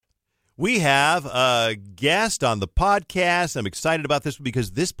We have a guest on the podcast. I'm excited about this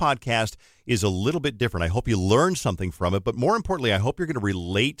because this podcast is a little bit different. I hope you learned something from it, but more importantly, I hope you're going to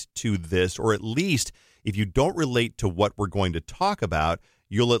relate to this, or at least if you don't relate to what we're going to talk about,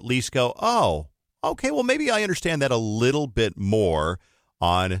 you'll at least go, oh, okay, well, maybe I understand that a little bit more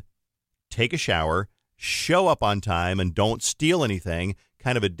on take a shower, show up on time, and don't steal anything.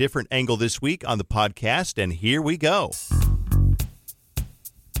 Kind of a different angle this week on the podcast, and here we go.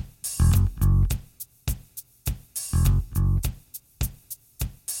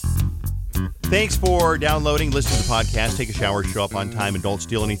 Thanks for downloading, listening to the podcast, Take a Shower, Show Up on Time, and Don't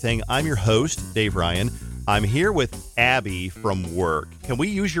Steal Anything. I'm your host, Dave Ryan. I'm here with Abby from work. Can we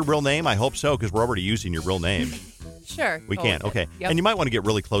use your real name? I hope so, because we're already using your real name. Sure. We can. Okay. Yep. And you might want to get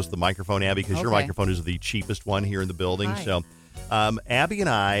really close to the microphone, Abby, because your microphone is the cheapest one here in the building. Hi. So Abby and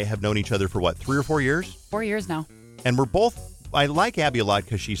I have known each other for, 3 or 4 years? 4 years now. And we're both, I like Abby a lot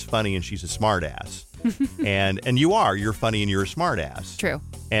because she's funny and she's a smart ass. and you're funny and you're a smart ass. True.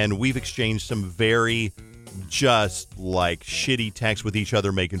 And we've exchanged some very just like shitty texts with each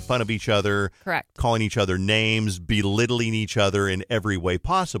other, making fun of each other. Correct. Calling each other names, belittling each other in every way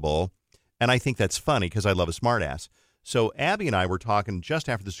possible. And I think that's funny because I love a smart ass. So Abby and I were talking just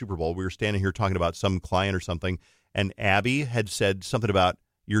after the Super Bowl. We were standing here talking about some client or something. And Abby had said something about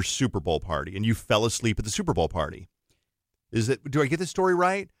your Super Bowl party. And you fell asleep at the Super Bowl party. Do I get this story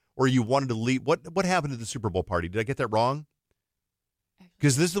right? Or you wanted to leave? What happened at the Super Bowl party? Did I get that wrong?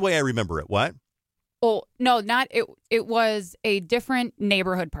 Because this is the way I remember it. What? Oh, no, not it. It was a different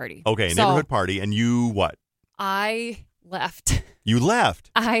neighborhood party. Okay, neighborhood party. And you what? I left. You left.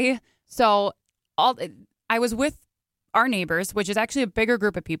 I was with our neighbors, which is actually a bigger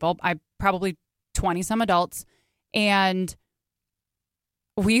group of people. Probably 20-some adults. And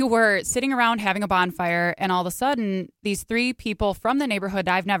we were sitting around having a bonfire, and all of a sudden, these 3 people from the neighborhood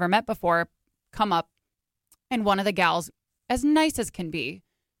I've never met before come up, and one of the gals, as nice as can be,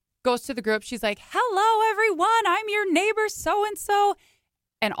 goes to the group. She's like, "Hello, everyone. I'm your neighbor so-and-so."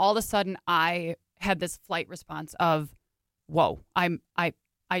 And all of a sudden, I had this flight response of, whoa, I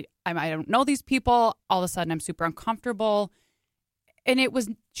don't know these people. All of a sudden, I'm super uncomfortable. And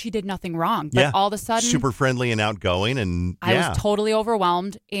she did nothing wrong. But all of a sudden, super friendly and outgoing. And I was totally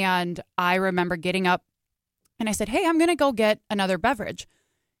overwhelmed. And I remember getting up and I said, "Hey, I'm going to go get another beverage."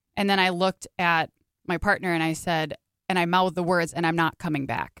 And then I looked at my partner and I said, and I mouthed the words, "And I'm not coming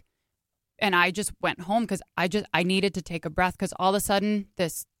back." And I just went home because I needed to take a breath, because all of a sudden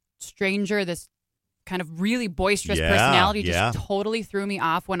this stranger, this kind of really boisterous personality just totally threw me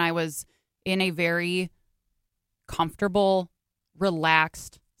off when I was in a very comfortable,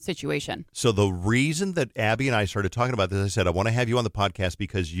 relaxed situation. So the reason that Abby and I started talking about this, I said, I want to have you on the podcast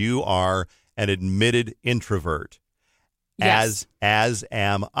because you are an admitted introvert, Yes. as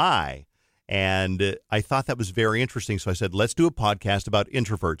am I. And I thought that was very interesting. So I said, let's do a podcast about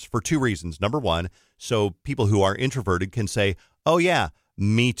introverts for 2 reasons. Number one, so people who are introverted can say, oh, yeah,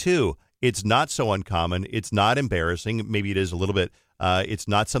 me too. It's not so uncommon. It's not embarrassing. Maybe it is a little bit. It's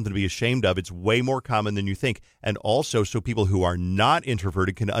not something to be ashamed of. It's way more common than you think. And also so people who are not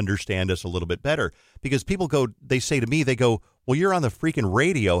introverted can understand us a little bit better. Because people they say to me, well, you're on the freaking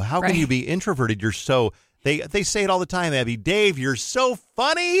radio. How can you be introverted? You're so... They say it all the time, Abby. Dave, you're so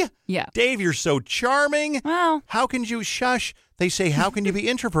funny. Yeah. Dave, you're so charming. Well, how can you shush? They say, how can you be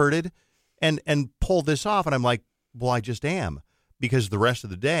introverted and pull this off? And I'm like, well, I just am. Because the rest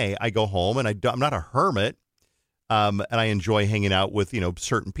of the day, I go home and I'm not a hermit. And I enjoy hanging out with,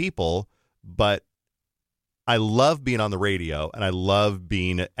 certain people. But I love being on the radio and I love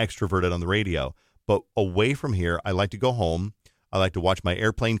being extroverted on the radio. But away from here, I like to go home. I like to watch my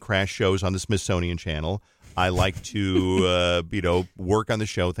airplane crash shows on the Smithsonian Channel. I like to, work on the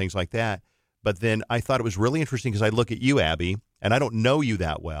show, things like that. But then I thought it was really interesting because I look at you, Abby, and I don't know you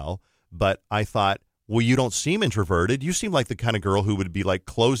that well, but I thought, well, you don't seem introverted. You seem like the kind of girl who would be like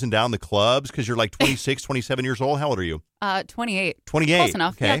closing down the clubs because you're like 26, 27 years old. How old are you? 28. 28. Close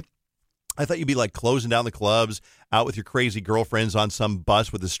enough. Okay. Yeah. I thought you'd be like closing down the clubs, out with your crazy girlfriends on some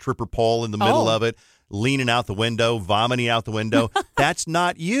bus with a stripper pole in the middle of it, leaning out the window, vomiting out the window. That's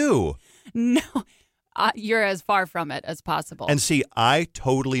not you. No, you're as far from it as possible. And see, I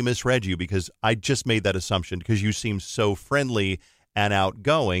totally misread you because I just made that assumption because you seem so friendly and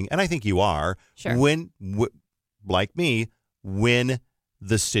outgoing, and I think you are. Sure. Like me, when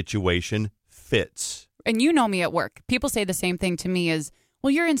the situation fits. And you know me at work. People say the same thing to me as, well,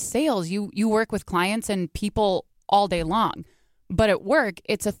 you're in sales. You work with clients and people all day long. But at work,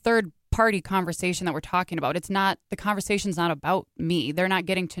 it's a third-party conversation that we're talking about. The conversation's not about me. They're not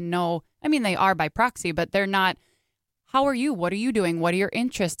getting to know, I mean, they are by proxy, but they're not, how are you? What are you doing? What are your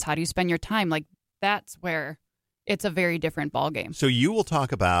interests? How do you spend your time? Like, that's where it's a very different ballgame. So you will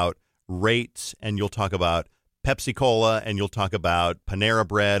talk about rates, and you'll talk about Pepsi Cola, and you'll talk about Panera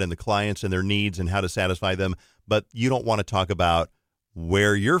Bread and the clients and their needs and how to satisfy them. But you don't want to talk about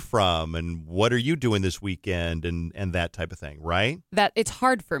where you're from and what are you doing this weekend and that type of thing, right? That it's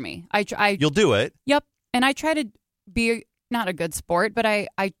hard for me. You'll do it. Yep. And I try to be not a good sport, but I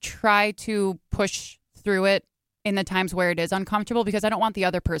try to push through it in the times where it is uncomfortable, because I don't want the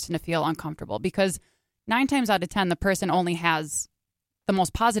other person to feel uncomfortable, because 9 times out of 10, the person only has the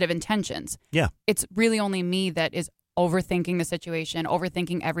most positive intentions. Yeah. It's really only me that is overthinking the situation,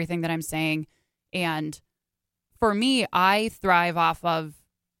 overthinking everything that I'm saying. And for me, I thrive off of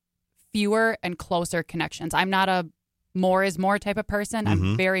fewer and closer connections. I'm not a more is more type of person.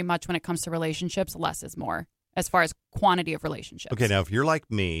 I'm very much, when it comes to relationships, less is more as far as quantity of relationships. Okay, now if you're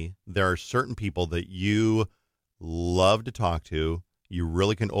like me, there are certain people that you love to talk to, you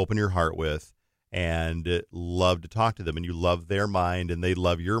really can open your heart with, and love to talk to them, and you love their mind and they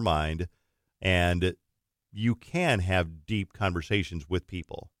love your mind, and you can have deep conversations with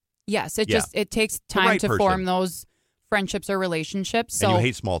people. Yes, it takes time to form those friendships or relationships. So and you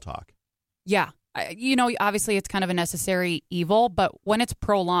hate small talk. Yeah. Obviously it's kind of a necessary evil, but when it's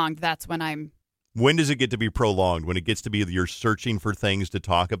prolonged, that's when I'm... When does it get to be prolonged? When it gets to be you're searching for things to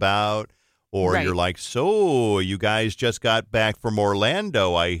talk about? Or You're like, so you guys just got back from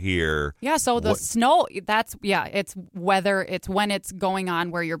Orlando, I hear. Yeah, so the snow, it's weather. It's when it's going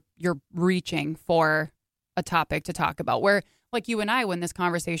on where you're reaching for a topic to talk about. Where, like you and I, when this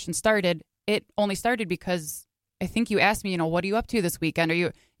conversation started, it only started because I think you asked me, what are you up to this weekend? Are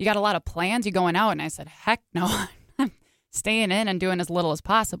you got a lot of plans? You going out? And I said, heck no, I'm staying in and doing as little as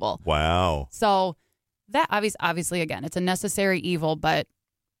possible. Wow. So that obviously, again, it's a necessary evil, but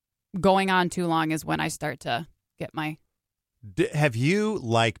going on too long is when I start to get my... Have you,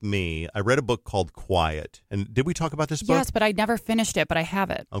 like me, I read a book called Quiet. And did we talk about this book? Yes, but I never finished it, but I have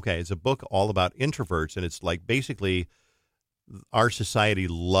it. Okay, it's a book all about introverts, and it's like basically our society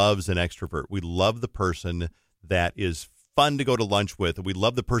loves an extrovert. We love the person that is fun to go to lunch with. We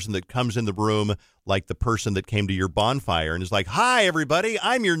love the person that comes in the room like the person that came to your bonfire and is like, hi, everybody,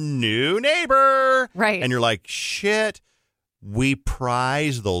 I'm your new neighbor. Right. And you're like, shit. We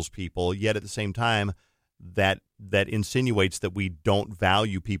prize those people, yet at the same time, that insinuates that we don't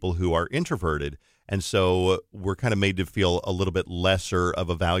value people who are introverted. And so we're kind of made to feel a little bit lesser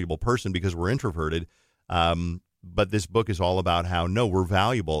of a valuable person because we're introverted. But this book is all about how, no, we're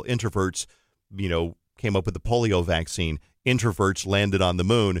valuable. Introverts, came up with the polio vaccine. Introverts landed on the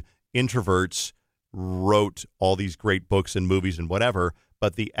moon. Introverts wrote all these great books and movies and whatever.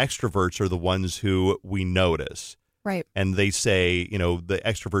 But the extroverts are the ones who we notice. Right. And they say, the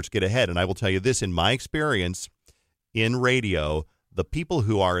extroverts get ahead. And I will tell you this, in my experience in radio, the people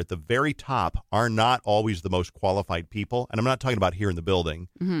who are at the very top are not always the most qualified people. And I'm not talking about here in the building.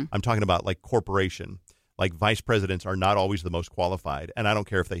 Mm-hmm. I'm talking about like corporation. Like vice presidents are not always the most qualified. And I don't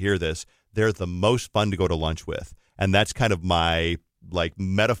care if they hear this. They're the most fun to go to lunch with. And that's kind of my like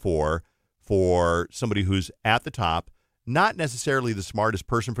metaphor for somebody who's at the top, not necessarily the smartest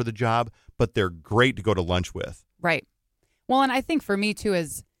person for the job, but they're great to go to lunch with. Right. Well, and I think for me too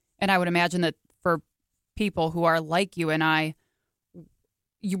and I would imagine that for people who are like you and I,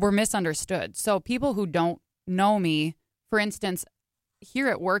 you were misunderstood. So people who don't know me, for instance, here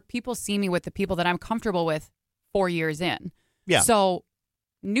at work, people see me with the people that I'm comfortable with 4 years in. Yeah. So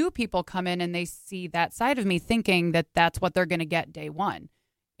new people come in and they see that side of me thinking that that's what they're going to get day one.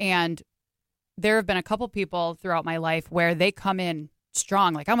 And there have been a couple people throughout my life where they come in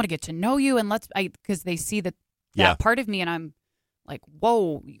strong, like, I want to get to know you, and because they see that part of me, and I'm like,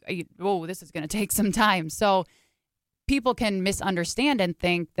 whoa, this is going to take some time. So people can misunderstand and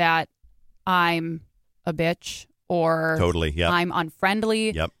think that I'm a bitch or totally, yep. I'm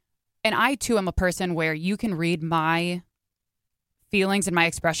unfriendly. Yep. And I, too, am a person where you can read my feelings and my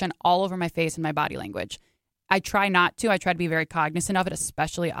expression all over my face and my body language. I try not to. I try to be very cognizant of it,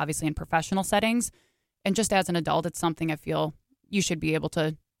 especially, obviously, in professional settings. And just as an adult, it's something I feel you should be able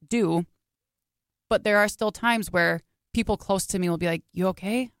to do. But there are still times where people close to me will be like, you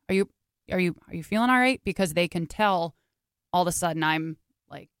okay? Are you feeling all right? Because they can tell all of a sudden I'm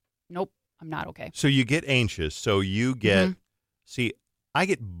like, nope, I'm not okay. So you get anxious. So you get, see, I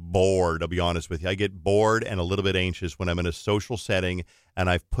get bored, I'll be honest with you. I get bored and a little bit anxious when I'm in a social setting and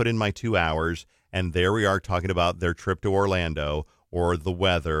I've put in my 2 hours and there we are talking about their trip to Orlando or the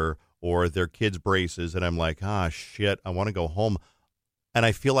weather or their kids' braces. And I'm like, shit, I want to go home. and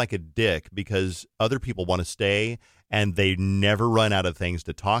I feel like a dick because other people want to stay and they never run out of things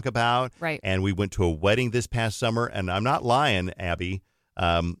to talk about. Right. And we went to a wedding this past summer, and I'm not lying, Abby.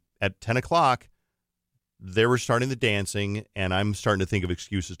 At 10 o'clock, they were starting the dancing, and I'm starting to think of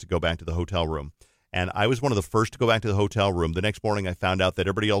excuses to go back to the hotel room. And I was one of the first to go back to the hotel room. The next morning, I found out that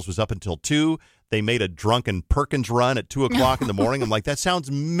everybody else was up until 2. They made a drunken Perkins run at 2 o'clock in the morning. I'm like, that sounds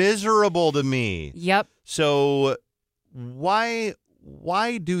miserable to me. Yep. So why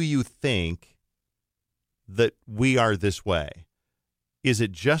do you think that we are this way? Is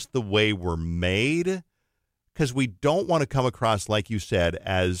it just the way we're made? Because we don't want to come across, like you said,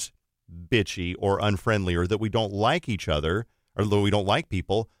 as bitchy or unfriendly, or that we don't like each other, or that we don't like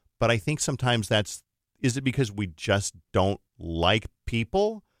people. But I think sometimes is it because we just don't like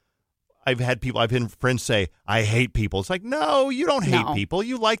people? I've had friends say, I hate people. It's like, no, you don't hate people.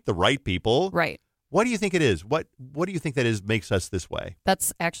 You like the right people. Right. What do you think it is? What do you think that is makes us this way?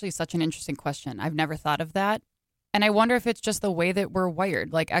 That's actually such an interesting question. I've never thought of that. And I wonder if it's just the way that we're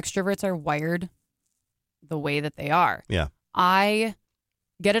wired. Like extroverts are wired the way that they are. Yeah. I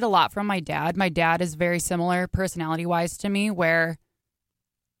get it a lot from my dad. My dad is very similar personality-wise to me, where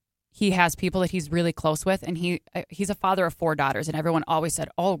he has people that he's really close with, and he's a father of 4 daughters, and everyone always said,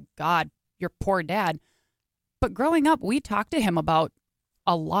 oh, God, your poor dad. But growing up, we talked to him about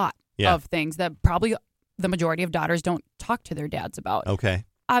a lot of things that probably the majority of daughters don't talk to their dads about. Okay.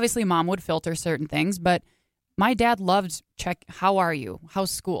 Obviously, mom would filter certain things, but my dad loved how are you? How's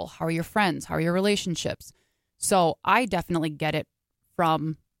school? How are your friends? How are your relationships? So I definitely get it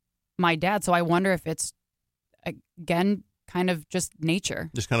from my dad. So I wonder if it's, again, kind of just nature.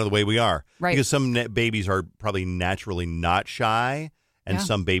 Just kind of the way we are. Right. Because some babies are probably naturally not shy, and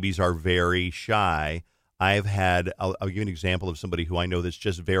some babies are very shy. I'll give you an example of somebody who I know that's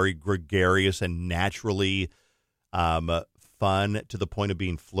just very gregarious and naturally fun to the point of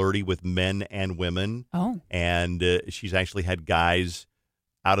being flirty with men and women. Oh. And she's actually had guys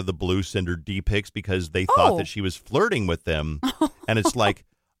out of the blue send her D-pics because they thought that she was flirting with them. And it's like,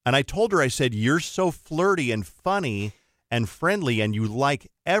 and I told her, I said, you're so flirty and funny and friendly, and you like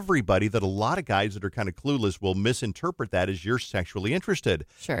everybody, that a lot of guys that are kind of clueless will misinterpret that as you're sexually interested.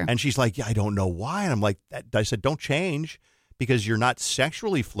 Sure. And she's like, yeah, I don't know why. And I'm like, I said, don't change, because you're not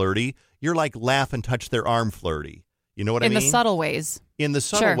sexually flirty. You're like laugh and touch their arm flirty. You know what I mean? In the subtle ways. In the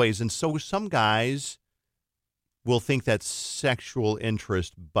subtle Sure. ways. And so some guys will think that's sexual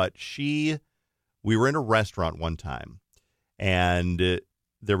interest, but we were in a restaurant one time, and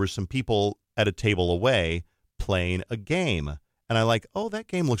there were some people at a table away playing a game. And I like, oh, that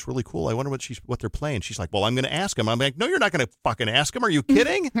game looks really cool. I wonder what they're playing. She's like, well, I'm going to ask him. I'm like, no, you're not going to fucking ask him. Are you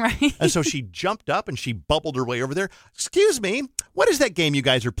kidding? Right. And so she jumped up and she bubbled her way over there. Excuse me, what is that game you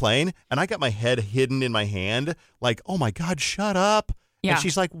guys are playing? And I got my head hidden in my hand like, oh my God, shut up. Yeah. And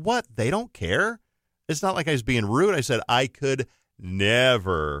she's like, what? They don't care? It's not like I was being rude. I said, I could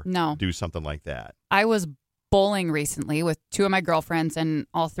never do something like that. I was bowling recently with 2 of my girlfriends and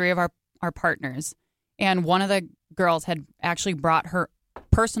all 3 of our partners. And one of the girls had actually brought her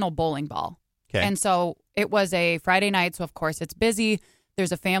personal bowling ball. Okay. And so it was a Friday night. So, of course, it's busy.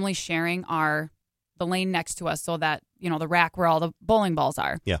 There's a family sharing the lane next to us so that, the rack where all the bowling balls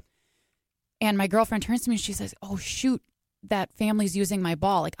are. Yeah. And my girlfriend turns to me and she says, oh, shoot, that family's using my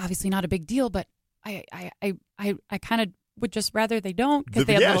ball. Like, obviously not a big deal, but I kind of would just rather they don't because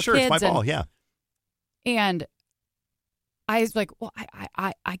they have little sure, kids. It's my ball, yeah. And I was like, well,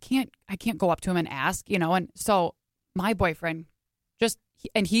 I can't go up to him and ask, and so my boyfriend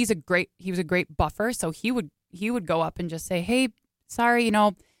he was a great buffer. So he would go up and just say, hey, sorry,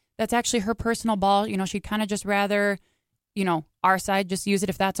 that's actually her personal ball. She'd kind of just rather, our side just use it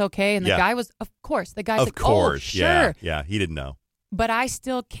if that's okay. And the guy was, of course, the guy's like, oh, sure. Yeah. He didn't know. But I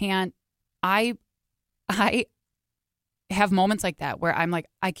still can't, I have moments like that where I'm like,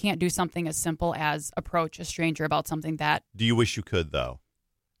 I can't do something as simple as approach a stranger about something that. Do you wish you could, though?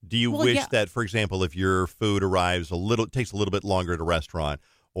 Do you wish that, for example, if your food arrives takes a little bit longer at a restaurant,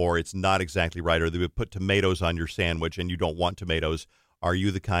 or it's not exactly right, or they would put tomatoes on your sandwich and you don't want tomatoes, are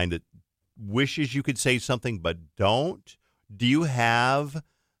you the kind that wishes you could say something but don't? Do you have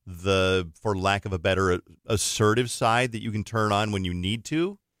for lack of a better, assertive side that you can turn on when you need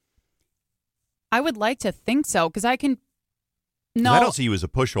to? I would like to think so, because I can. No, I don't see you as a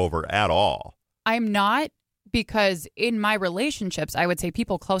pushover at all. I'm not, because in my relationships, I would say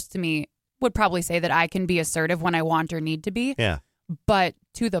people close to me would probably say that I can be assertive when I want or need to be. Yeah. But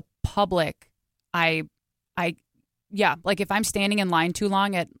to the public, like if I'm standing in line too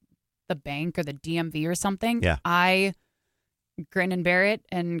long at the bank or the DMV or something, I grin and bear it.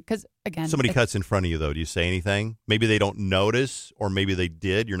 And because again, Somebody cuts in front of you, though. Do you say anything? Maybe they don't notice, or maybe they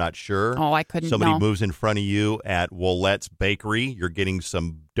did. You're not sure. Oh, I couldn't. Somebody no. moves in front of you at Wolette's Bakery. You're getting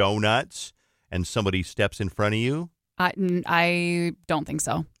some donuts, and somebody steps in front of you. I don't think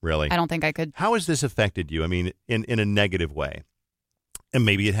so. Really? I don't think I could. How has this affected you? I mean, in a negative way. And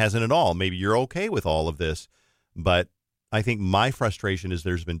maybe it hasn't at all. Maybe you're okay with all of this. But I think my frustration is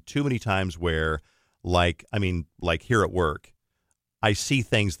there's been too many times where, like here at work, I see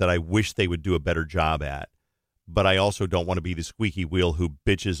things that I wish they would do a better job at. But I also don't want to be the squeaky wheel who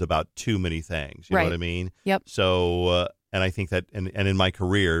bitches about too many things. You know what I mean? Yep. So, and I think that, and in my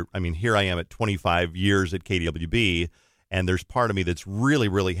career, I mean, here I am at 25 years at KDWB, and there's part of me that's really,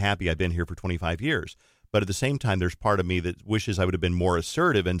 really happy I've been here for 25 years. But at the same time, there's part of me that wishes I would have been more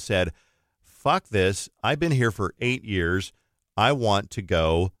assertive and said, fuck this. I've been here for 8 years. I want to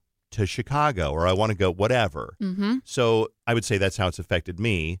go to Chicago, or I want to go whatever. Mm-hmm. So I would say that's how it's affected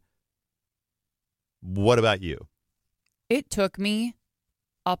me. What about you? It took me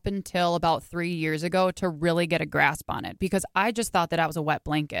up until about 3 years ago to really get a grasp on it, because I just thought that I was a wet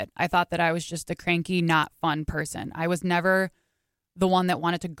blanket. I thought that I was just a cranky, not fun person. I was never the one that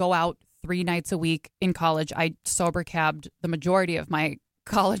wanted to go out 3 nights a week in college. I sober cabbed the majority of my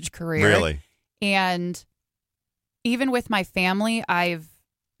college career. Really? And even with my family, I've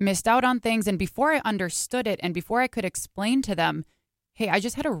missed out on things. And before I understood it, and before I could explain to them, hey, I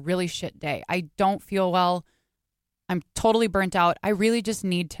just had a really shit day. I don't feel well. I'm totally burnt out. I really just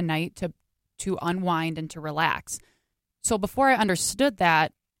need tonight to unwind and to relax. So before I understood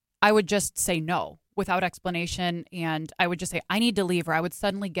that, I would just say no without explanation. And I would just say, I need to leave, or I would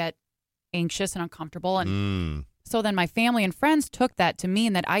suddenly get anxious and uncomfortable. And so then my family and friends took that to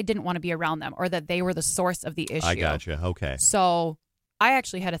mean that I didn't want to be around them, or that they were the source of the issue. I gotcha. Okay. So I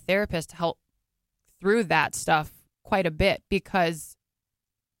actually had a therapist help through that stuff quite a bit, because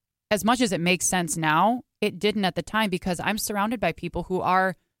as much as it makes sense now, it didn't at the time, because I'm surrounded by people who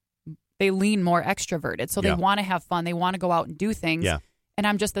they lean more extroverted. So they want to have fun. They want to go out and do things. Yeah. And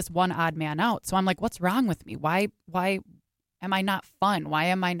I'm just this one odd man out. So I'm like, what's wrong with me? Why am I not fun? Why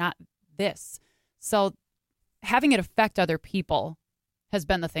am I not this? So having it affect other people has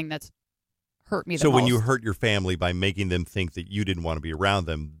been the thing that's hurt me the most. So when you hurt your family by making them think that you didn't want to be around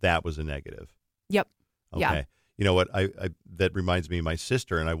them, that was a negative. Yep. Okay. Yeah. You know what? I that reminds me of my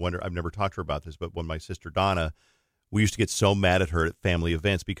sister, and I wonder, I've never talked to her about this, but when my sister Donna, we used to get so mad at her at family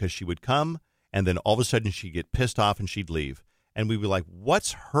events because she would come and then all of a sudden she'd get pissed off and she'd leave. And we'd be like,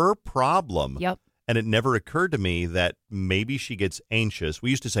 what's her problem? Yep. And it never occurred to me that maybe she gets anxious.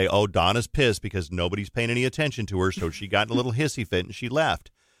 We used to say, oh, Donna's pissed because nobody's paying any attention to her, so she got in a little hissy fit and she left.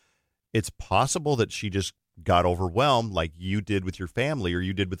 It's possible that she just got overwhelmed like you did with your family, or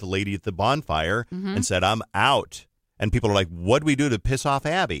you did with the lady at the bonfire, and said, I'm out. And people are like, what do we do to piss off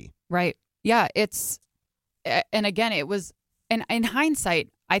Abby? Right. Yeah. And again, it was, and in hindsight,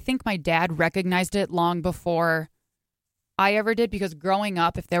 I think my dad recognized it long before I ever did, because growing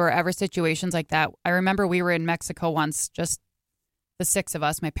up, if there were ever situations like that, I remember we were in Mexico once, just the 6 of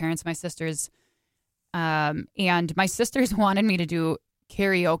us, my parents, my sisters, and my sisters wanted me to do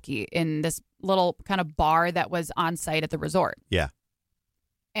karaoke in this little kind of bar that was on site at the resort. Yeah.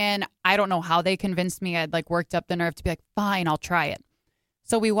 And I don't know how they convinced me. I'd worked up the nerve to be like, fine, I'll try it.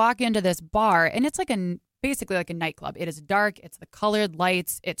 So we walk into this bar, and it's basically like a nightclub. It is dark. It's the colored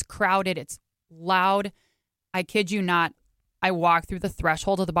lights. It's crowded. It's loud. I kid you not. I walk through the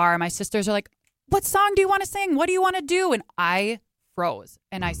threshold of the bar, and my sisters are like, what song do you want to sing? What do you want to do? And I froze.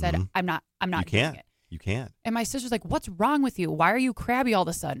 And I said, I'm not doing it. You can't. And my sister's like, what's wrong with you? Why are you crabby all of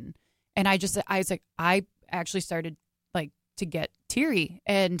a sudden? And I was like, I actually started to get teary,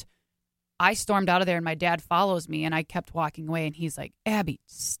 and I stormed out of there, and my dad follows me, and I kept walking away, and he's like, Abby,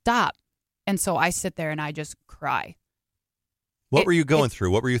 stop. And so I sit there and I just cry. What were you going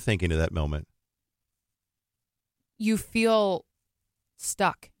through? What were you thinking at that moment? You feel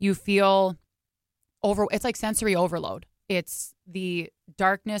stuck. You feel it's like sensory overload. It's the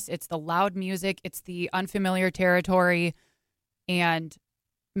darkness. It's the loud music. It's the unfamiliar territory, and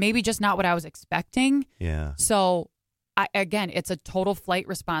maybe just not what I was expecting. Yeah. So again, it's a total flight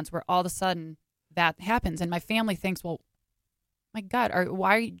response where all of a sudden that happens. And my family thinks, well, my God,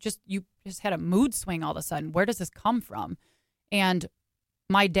 why are you just had a mood swing all of a sudden? Where does this come from? And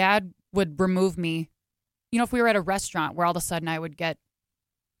my dad would remove me. You know, if we were at a restaurant where all of a sudden I would get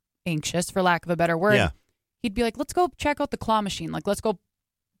anxious, for lack of a better word, he'd be like, let's go check out the claw machine. Let's go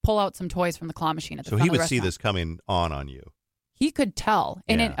pull out some toys from the claw machine at the front of the restaurant. So he would see this coming on you. He could tell.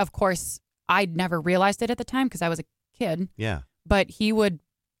 And it, of course, I'd never realized it at the time because I was a kid. Yeah. But he would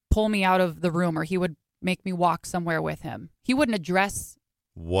pull me out of the room, or he would make me walk somewhere with him. He wouldn't address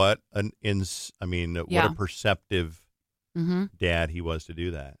What what Yeah. a perceptive Mm-hmm. dad he was to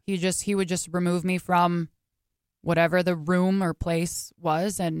do that. He would just remove me from whatever the room or place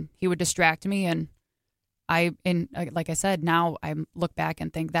was, and he would distract me. And like I said, now I look back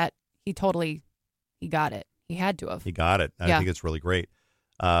and think that he got it. He had to have. He got it. I Yeah. think it's really great.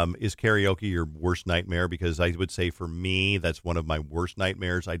 Is karaoke your worst nightmare? Because I would say for me, that's one of my worst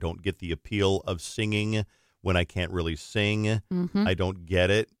nightmares. I don't get the appeal of singing when I can't really sing. Mm-hmm. I don't get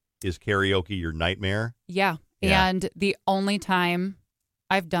it. Is karaoke your nightmare? Yeah. Yeah. And the only time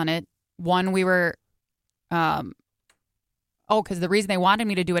I've done it, we were, because the reason they wanted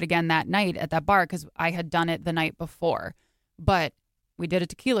me to do it again that night at that bar, because I had done it the night before, but we did a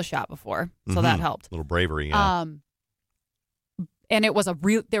tequila shot before, so that helped. A little bravery, yeah. And it was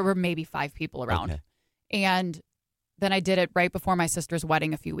there were maybe 5 people around. Okay. And then I did it right before my sister's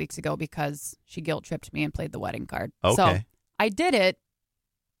wedding a few weeks ago because she guilt-tripped me and played the wedding card. Okay. So I did it,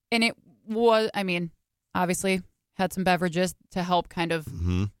 and it was, obviously had some beverages to help kind of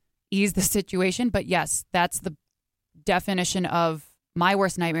ease the situation. But yes, that's the definition of my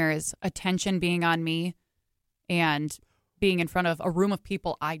worst nightmare, is attention being on me and being in front of a room of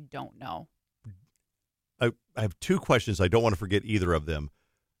people I don't know. I have 2 questions. I don't want to forget either of them.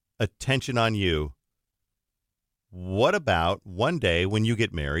 Attention on you. What about one day when you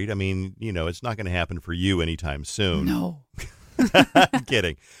get married? It's not going to happen for you anytime soon. No. I'm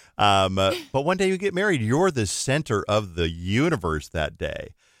kidding. But one day you get married, you're the center of the universe that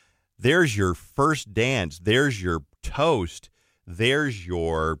day. There's your first dance. There's your toast. There's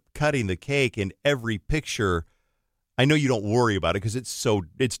your cutting the cake in every picture. I know you don't worry about it because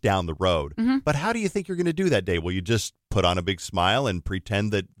it's down the road. Mm-hmm. But how do you think you're going to do that day? Will you just put on a big smile and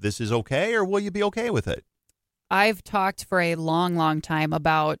pretend that this is okay, or will you be okay with it? I've talked for a long, long time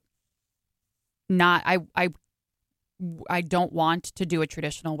about I don't want to do a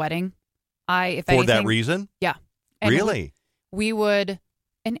traditional wedding. For that reason? Yeah. And really? We would,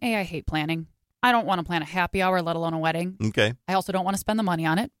 and I hate planning. I don't want to plan a happy hour, let alone a wedding. Okay. I also don't want to spend the money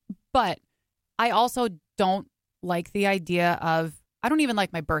on it. But I also don't like the idea of, I don't even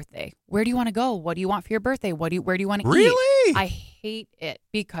like my birthday. Where do you want to go? What do you want for your birthday? Where do you want to eat? Really? I hate it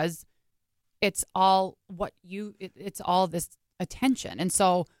because it's all it's all this attention. And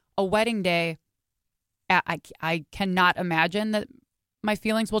so a wedding day, I cannot imagine that my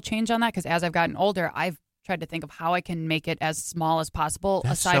feelings will change on that, because as I've gotten older, I've tried to think of how I can make it as small as possible.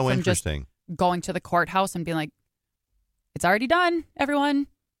 That's aside so from interesting. Just going to the courthouse and being like, it's already done, everyone.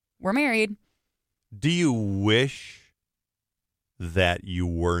 We're married. Do you wish that you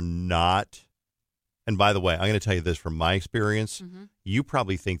were not? And by the way, I'm going to tell you this from my experience. Mm-hmm. You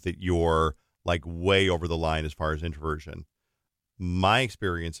probably think that you're like way over the line as far as introversion. My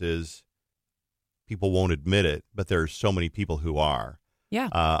experience is people won't admit it, but there are so many people who are. Yeah.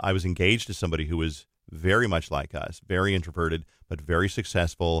 I was engaged to somebody who was very much like us, very introverted, but very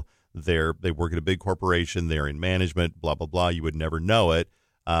successful. They work at a big corporation. They're in management, blah, blah, blah. You would never know it.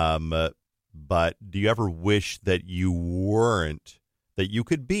 But do you ever wish that you weren't, that you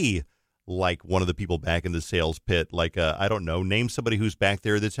could be like one of the people back in the sales pit? Like, I don't know, name somebody who's back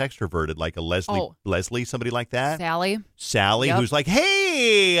there that's extroverted, like a Leslie, somebody like that? Sally, Yep. who's like,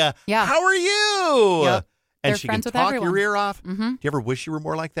 hey, Yeah. how are you? Yep. And They're she friends can with talk everyone. your ear off. Mm-hmm. Do you ever wish you were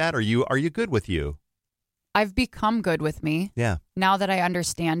more like that? Are you good with you? I've become good with me. Yeah. Now that I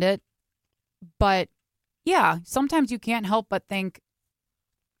understand it. But yeah, sometimes you can't help but think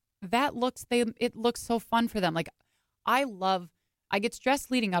it looks so fun for them. Like I get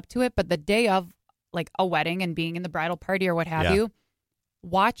stressed leading up to it, but the day of like a wedding and being in the bridal party or what have you,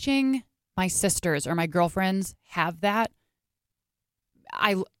 watching my sisters or my girlfriends have that,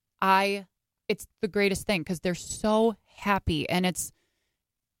 it's the greatest thing because they're so happy and it's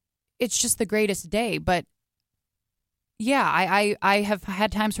just the greatest day. But yeah, I have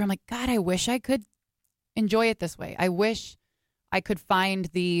had times where I'm like, God, I wish I could enjoy it this way. I wish I could find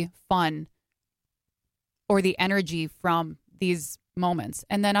the fun or the energy from these moments.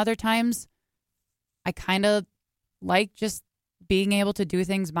 And then other times I kind of like just being able to do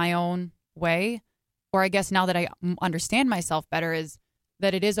things my own way. Or I guess now that I understand myself better, is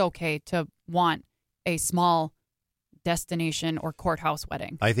that it is okay to want a small destination or courthouse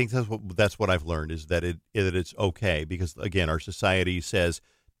wedding. I think that's what I've learned, is that it's okay, because again, our society says,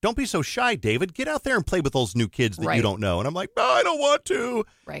 don't be so shy, David. Get out there and play with those new kids that you don't know. And I'm like, no, I don't want to.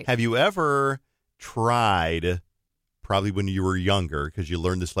 Right. Have you ever tried, probably when you were younger, because you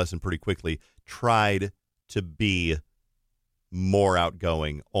learned this lesson pretty quickly, tried to be more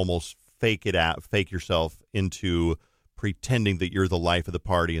outgoing, almost fake yourself into pretending that you're the life of the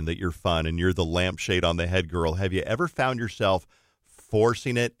party and that you're fun and you're the lampshade on the head girl? Have you ever found yourself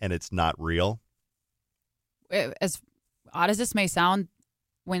forcing it and it's not real. As odd as this may sound,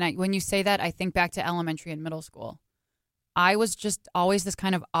 when you say that, I think back to elementary and middle school. I was just always this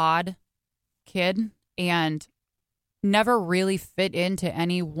kind of odd kid and never really fit into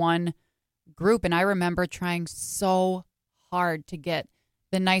any one group. And I remember trying so hard to get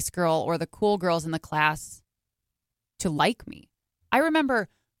the nice girl or the cool girls in the class to like me. I remember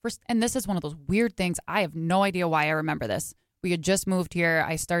first, and this is one of those weird things. I have no idea why I remember this. We had just moved here.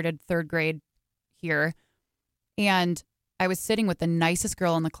 I started third grade here. And I was sitting with the nicest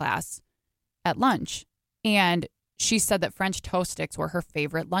girl in the class at lunch. And she said that French toast sticks were her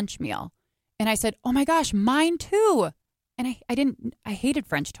favorite lunch meal. And I said, oh my gosh, mine too. And I hated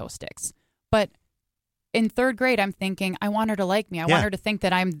French toast sticks. But in third grade, I'm thinking, I want her to like me. I want her to think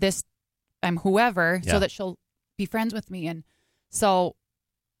that I'm whoever so that she'll be friends with me. And so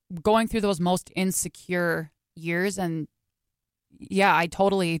going through those most insecure years, and yeah, I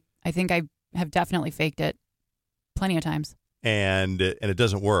think I have definitely faked it plenty of times. And it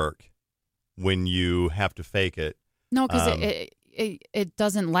doesn't work when you have to fake it. No, because it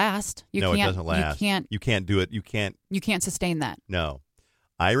doesn't last. It doesn't last. You can't do it. You can't sustain that. No.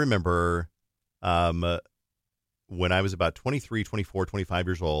 I remember when I was about 23, 24, 25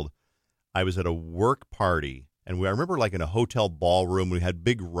 years old, I was at a work party. And I remember like in a hotel ballroom, we had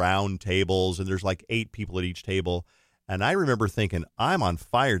big round tables and there's like 8 people at each table. And I remember thinking, I'm on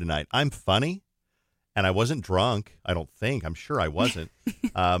fire tonight. I'm funny. And I wasn't drunk. I don't think. I'm sure I wasn't.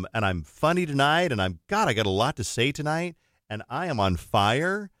 And I'm funny tonight. And I got a lot to say tonight. And I am on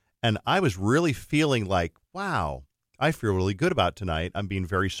fire. And I was really feeling like, wow, I feel really good about tonight. I'm being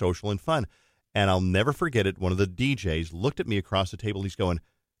very social and fun. And I'll never forget it. One of the DJs looked at me across the table.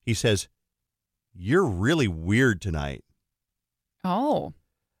 He says, you're really weird tonight. Oh.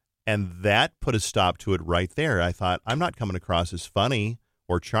 And that put a stop to it right there. I thought, I'm not coming across as funny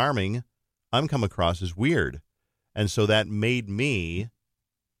or charming. I'm coming across as weird. And so that made me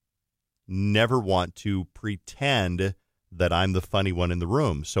never want to pretend that I'm the funny one in the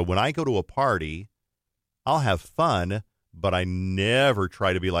room. So when I go to a party, I'll have fun, but I never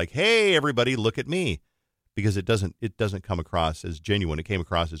try to be like, hey, everybody, look at me. Because it doesn't come across as genuine. It came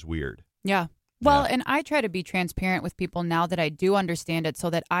across as weird. Yeah. Well, and I try to be transparent with people now that I do understand it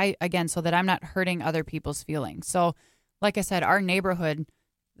so that I'm not hurting other people's feelings. So, like I said, our neighborhood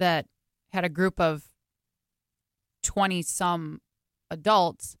that had a group of 20-some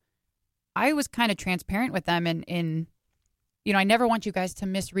adults, I was kind of transparent with them in I never want you guys to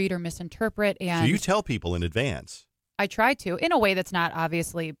misread or misinterpret. And so you tell people in advance. I try to, in a way that's not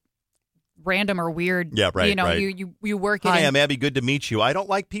obviously random or weird. Yeah, right. Right. You work it. Hi, I'm Abby. Good to meet you. I don't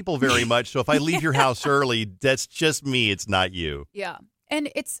like people very much, so if I leave your house early, that's just me. It's not you. Yeah, and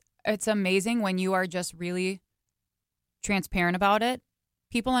it's amazing when you are just really transparent about it.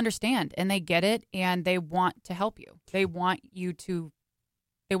 People understand and they get it, and they want to help you. They want to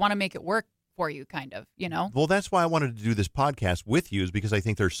make it work for you, kind of. Well, that's why I wanted to do this podcast with you, is because I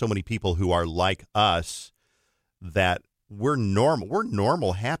think there's so many people who are like us that. We're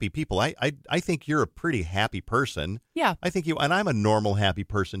normal, happy people. I think you're a pretty happy person. Yeah. I think and I'm a normal, happy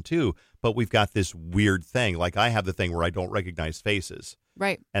person too, but we've got this weird thing. Like I have the thing where I don't recognize faces.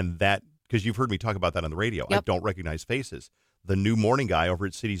 Right. And that, because you've heard me talk about that on the radio. Yep. I don't recognize faces. The new morning guy over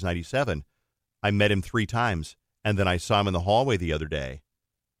at Cities 97, I met him 3 times, and then I saw him in the hallway the other day,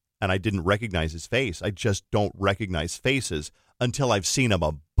 and I didn't recognize his face. I just don't recognize faces until I've seen him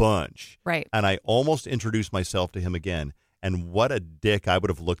a bunch. Right. And I almost introduced myself to him again. And what a dick I would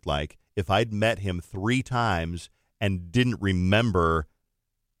have looked like if I'd met him 3 times and didn't remember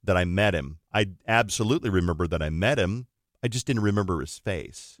that I met him. I absolutely remember that I met him. I just didn't remember his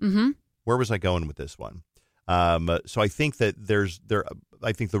face. Mm-hmm. Where was I going with this one? So I think that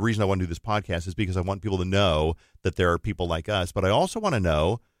I think the reason I want to do this podcast is because I want people to know that there are people like us. But I also want to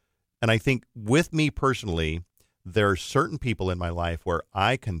know, and I think with me personally, there are certain people in my life where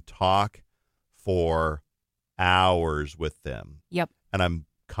I can talk for hours with them. Yep. And I'm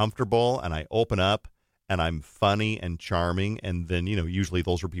comfortable and I open up and I'm funny and charming. And then, usually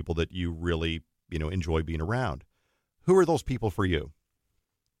those are people that you really, enjoy being around. Who are those people for you?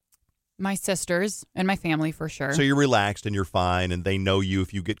 My sisters and my family, for sure. So you're relaxed and you're fine, and they know you.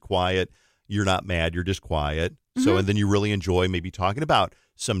 If you get quiet, you're not mad, you're just quiet. Mm-hmm. So, and then you really enjoy maybe talking about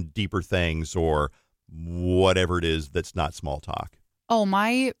some deeper things or whatever it is that's not small talk. Oh,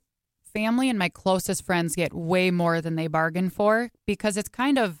 my family and my closest friends get way more than they bargain for, because it's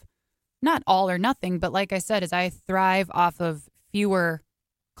kind of not all or nothing, but like I said, is I thrive off of fewer,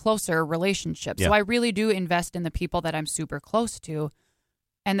 closer relationships. Yeah. So I really do invest in the people that I'm super close to.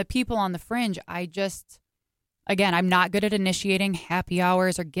 And the people on the fringe, again, I'm not good at initiating happy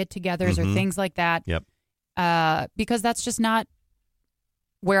hours or get-togethers or things like that. Yep. Because that's just not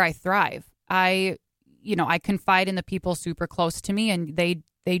where I thrive. I confide in the people super close to me, and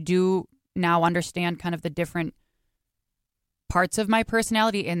they do now understand kind of the different parts of my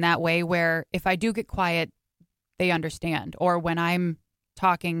personality in that way, where if I do get quiet, they understand. Or when I'm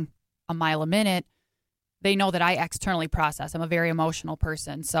talking a mile a minute, they know that I externally process. I'm a very emotional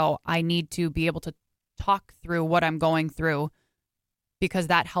person, so I need to be able to talk through what I'm going through, because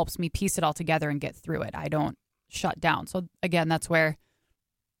that helps me piece it all together and get through it. I don't shut down. So again, that's where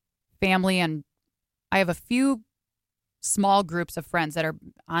family, and I have a few small groups of friends that are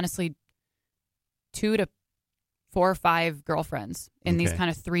honestly 2 to 4 or 5 girlfriends in these kind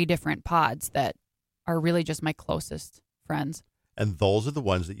of 3 different pods that are really just my closest friends. And those are the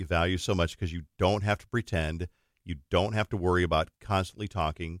ones that you value so much because you don't have to pretend. You don't have to worry about constantly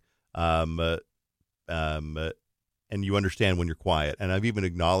talking. And you understand when you're quiet. And I've even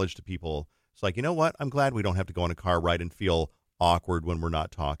acknowledged to people, it's like, you know what? I'm glad we don't have to go on a car ride and feel awkward when we're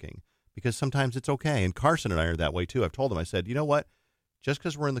not talking, because sometimes it's okay. And Carson and I are that way too. I've told him, I said, you know what? Just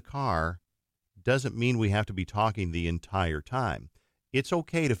because we're in the car doesn't mean we have to be talking the entire time. It's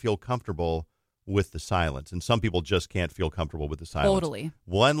okay to feel comfortable with the silence. And some people just can't feel comfortable with the silence. Totally.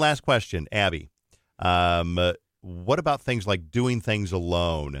 One last question, Abby. What about things like doing things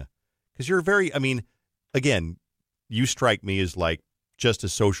alone? Because you're again, you strike me as like just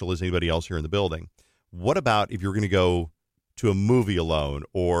as social as anybody else here in the building. What about if you're going to go to a movie alone,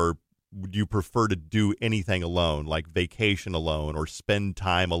 or would you prefer to do anything alone, like vacation alone or spend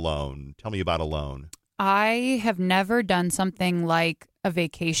time alone? Tell me about alone. I have never done something like a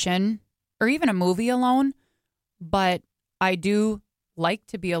vacation or even a movie alone, but I do like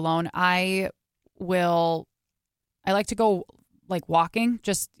to be alone. I like to go like walking,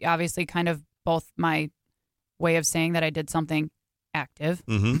 just obviously kind of both my way of saying that I did something active,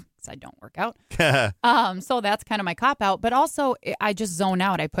 because I don't work out. So that's kind of my cop out, but also I just zone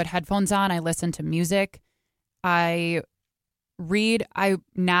out. I put headphones on. I listen to music. I read. I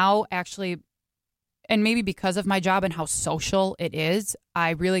now actually, and maybe because of my job and how social it is, I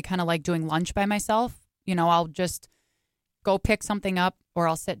really kind of like doing lunch by myself. You know, I'll just go pick something up, or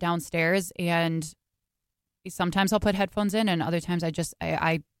I'll sit downstairs, and sometimes I'll put headphones in, and other times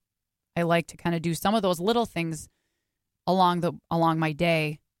I like to kind of do some of those little things along my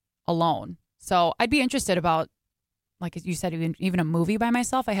day alone. So I'd be interested about, like you said, even a movie by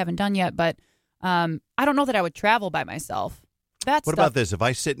myself. I haven't done yet, but I don't know that I would travel by myself. What about this? If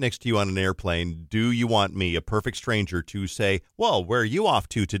I sit next to you on an airplane, do you want me, a perfect stranger, to say, well, where are you off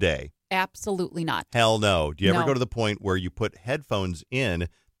to today? Absolutely not. Hell no. Do you ever No. go to the point where you put headphones in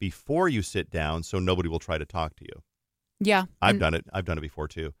before you sit down so nobody will try to talk to you? Yeah. I've done it. I've done it before,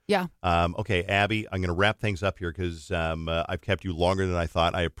 too. Yeah. Okay, Abby, I'm going to wrap things up here because I've kept you longer than I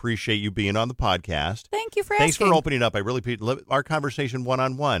thought. I appreciate you being on the podcast. Thank you for Thanks asking. for opening up. I really appreciate our conversation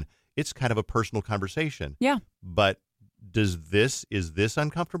one-on-one. It's kind of a personal conversation. Yeah. But is this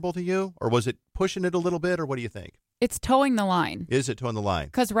uncomfortable to you? Or was it pushing it a little bit? Or what do you think? It's towing the line. Is it towing the line?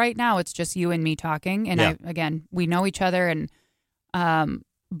 Because right now it's just you and me talking. And Yeah. again, we know each other. And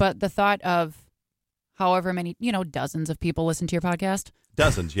but the thought of however many, dozens of people listen to your podcast.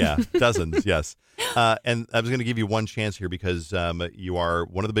 Dozens, yeah. Dozens, yes. And I was going to give you one chance here because you are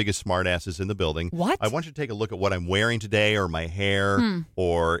one of the biggest smartasses in the building. What? I want you to take a look at what I'm wearing today, or my hair,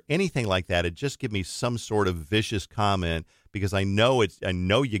 or anything like that. And just give me some sort of vicious comment, because I know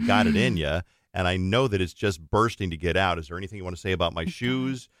you got it in you, and I know that it's just bursting to get out. Is there anything you want to say about my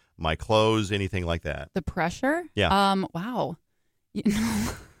shoes, my clothes, anything like that? The pressure? Yeah. Wow.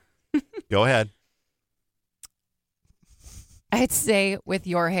 Go ahead. I'd say with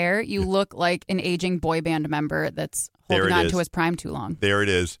your hair, you look like an aging boy band member that's There holding it on is. to his prime too long. There it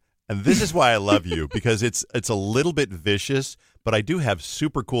is. And this is why I love you, because it's a little bit vicious, but I do have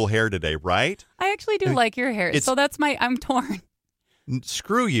super cool hair today, right? I actually do like your hair. So I'm torn.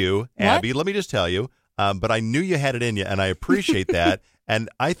 Screw you, Abby. Let me just tell you. But I knew you had it in you, and I appreciate that. And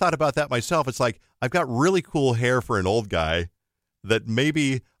I thought about that myself. It's like, I've got really cool hair for an old guy that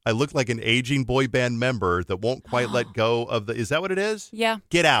maybe I look like an aging boy band member that won't quite let go of the... Is that what it is? Yeah.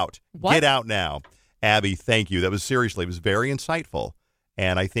 Get out. What? Get out now. Abby, thank you. That was seriously, it was very insightful.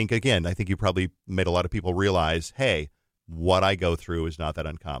 And I think you probably made a lot of people realize, hey, what I go through is not that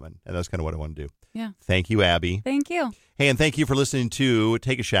uncommon. And that's kind of what I want to do. Yeah. Thank you, Abby. Thank you. Hey, and thank you for listening to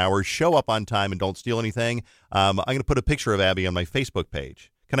Take a Shower, Show Up on Time, and Don't Steal Anything. I'm going to put a picture of Abby on my Facebook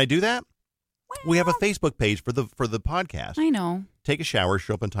page. Can I do that? We have a Facebook page for the podcast. I know. Take a shower,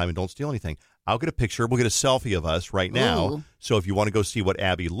 show up on time, and don't steal anything. I'll get a picture. We'll get a selfie of us right now. Ooh. So if you want to go see what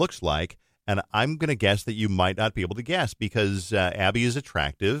Abby looks like, And I'm going to guess that you might not be able to guess because Abby is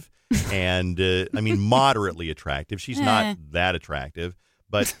attractive and, moderately attractive. She's not that attractive,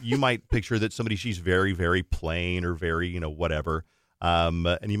 but you might picture that she's very, very plain or very, whatever.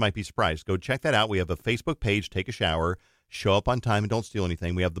 And you might be surprised. Go check that out. We have a Facebook page, Take a Shower, show up on time and don't steal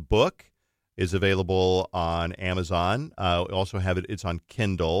anything. We have the book is available on Amazon. We also have it's on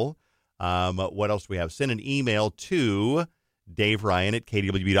Kindle. What else do we have? Send an email to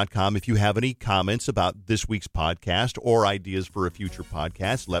DaveRyan@KDWB.com. If you have any comments about this week's podcast or ideas for a future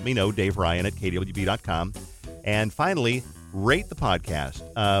podcast, let me know, DaveRyan@KDWB.com. And finally, rate the podcast.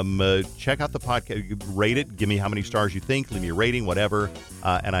 Check out the podcast. Rate it. Give me how many stars you think. Leave me a rating, whatever.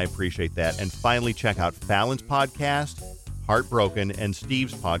 And I appreciate that. And finally, check out Fallon's podcast, Heartbroken, and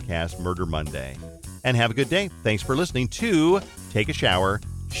Steve's podcast, Murder Monday. And have a good day. Thanks for listening to Take a Shower,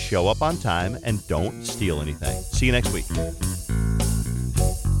 show up on time, and don't steal anything. See you next week.